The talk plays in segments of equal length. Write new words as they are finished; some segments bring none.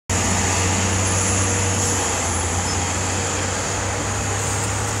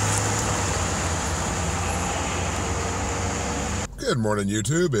Good morning,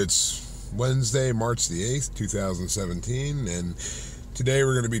 YouTube. It's Wednesday, March the 8th, 2017, and today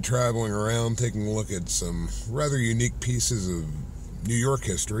we're going to be traveling around taking a look at some rather unique pieces of New York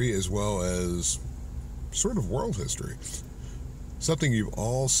history as well as sort of world history. Something you've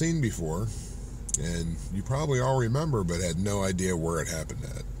all seen before, and you probably all remember but had no idea where it happened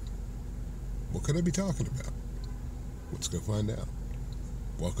at. What could I be talking about? Let's go find out.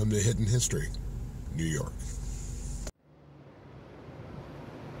 Welcome to Hidden History, New York.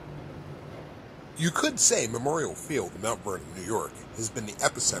 You could say Memorial Field in Mount Vernon, New York, has been the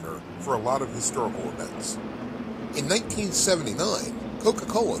epicenter for a lot of historical events. In 1979,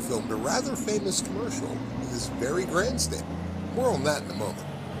 Coca-Cola filmed a rather famous commercial in this very grandstand. More on that in a moment.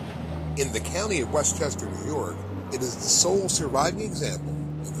 In the county of Westchester, New York, it is the sole surviving example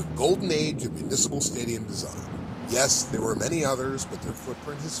of the golden age of municipal stadium design. Yes, there were many others, but their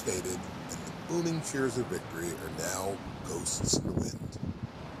footprint has faded, and the booming cheers of victory are now ghosts in the wind.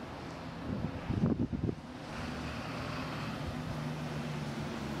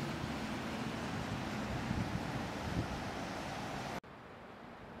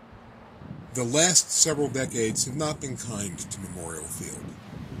 The last several decades have not been kind to Memorial Field.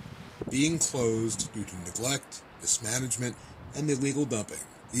 Being closed due to neglect, mismanagement, and illegal dumping,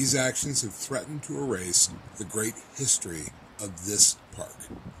 these actions have threatened to erase the great history of this park.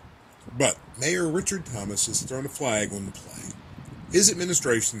 But Mayor Richard Thomas has thrown a flag on the play. His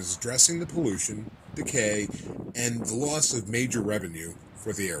administration is addressing the pollution, decay, and the loss of major revenue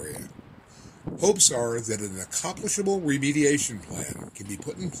for the area. Hopes are that an accomplishable remediation plan can be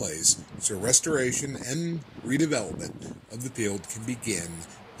put in place so restoration and redevelopment of the field can begin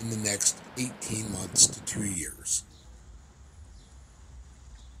in the next 18 months to 2 years.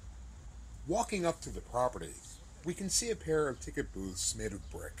 Walking up to the property, we can see a pair of ticket booths made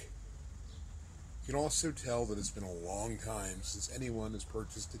of brick. You can also tell that it's been a long time since anyone has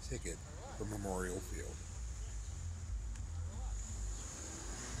purchased a ticket for Memorial Field.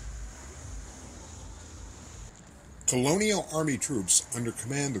 Colonial Army troops under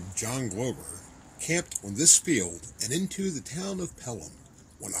command of John Glover camped on this field and into the town of Pelham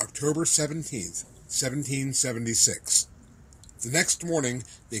on October 17, 1776. The next morning,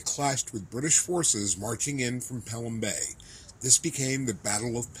 they clashed with British forces marching in from Pelham Bay. This became the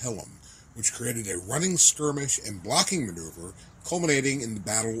Battle of Pelham, which created a running skirmish and blocking maneuver, culminating in the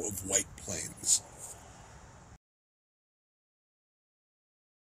Battle of White Plains.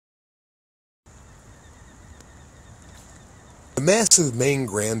 The massive main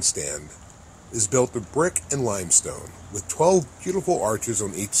grandstand is built of brick and limestone, with 12 beautiful arches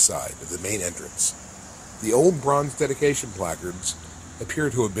on each side of the main entrance. The old bronze dedication placards appear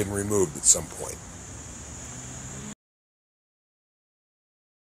to have been removed at some point.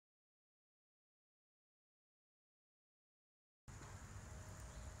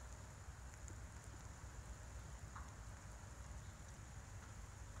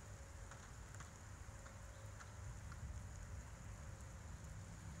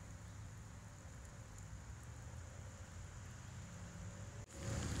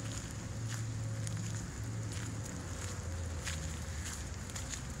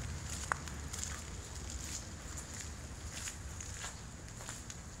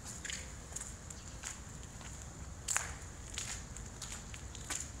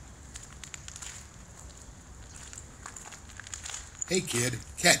 Hey kid,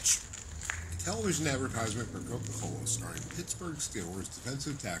 catch! A television advertisement for Coca-Cola starring Pittsburgh Steelers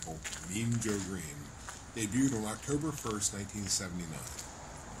defensive tackle Mean Joe Green debuted on October 1st, 1979.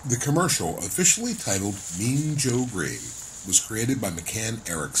 The commercial, officially titled Mean Joe Green, was created by McCann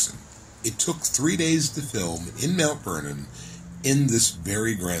Erickson. It took 3 days to film in Mount Vernon in this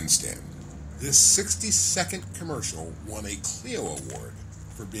very grandstand. This 60-second commercial won a Clio Award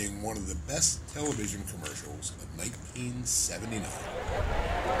for being one of the best television commercials of 1979.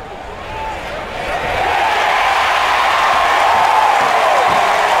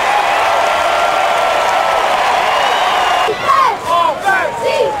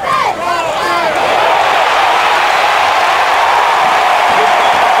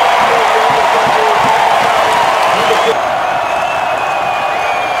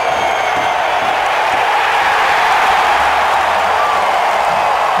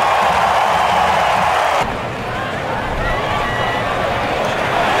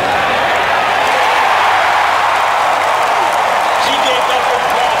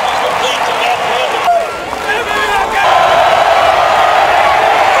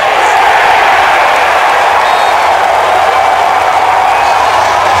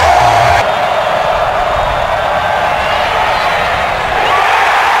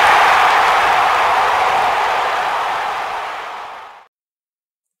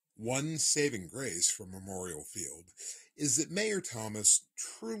 saving grace for Memorial Field is that Mayor Thomas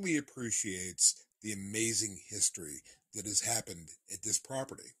truly appreciates the amazing history that has happened at this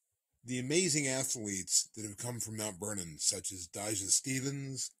property. The amazing athletes that have come from Mount Vernon, such as Daja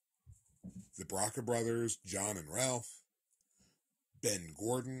Stevens, the Braca brothers, John and Ralph, Ben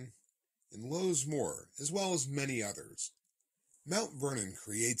Gordon, and loads more, as well as many others. Mount Vernon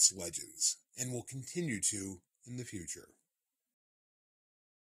creates legends, and will continue to in the future.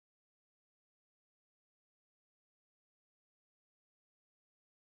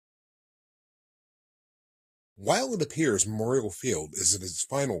 While it appears Memorial Field is in its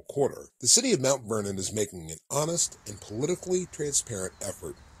final quarter, the city of Mount Vernon is making an honest and politically transparent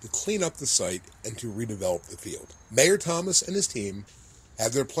effort to clean up the site and to redevelop the field. Mayor Thomas and his team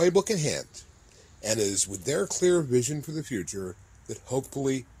have their playbook in hand, and it is with their clear vision for the future that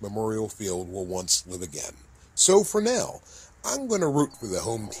hopefully Memorial Field will once live again. So for now, I'm going to root for the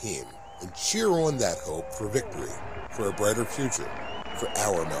home team and cheer on that hope for victory, for a brighter future, for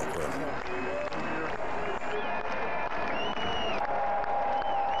our Mount Vernon.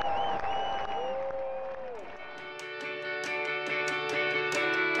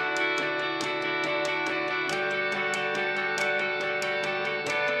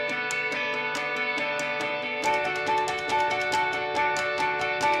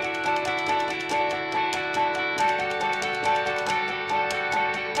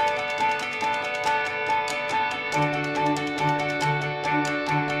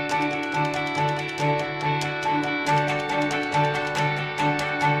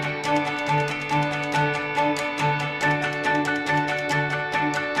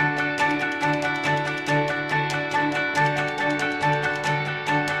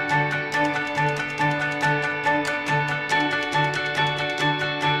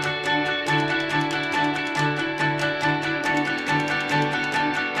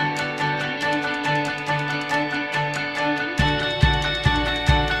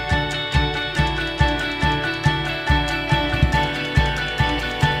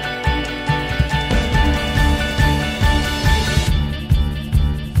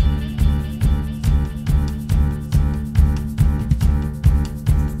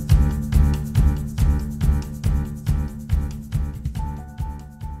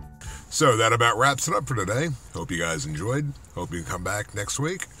 So that about wraps it up for today. Hope you guys enjoyed. Hope you can come back next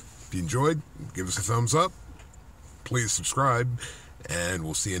week. If you enjoyed, give us a thumbs up. Please subscribe. And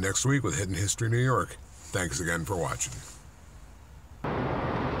we'll see you next week with Hidden History New York. Thanks again for watching.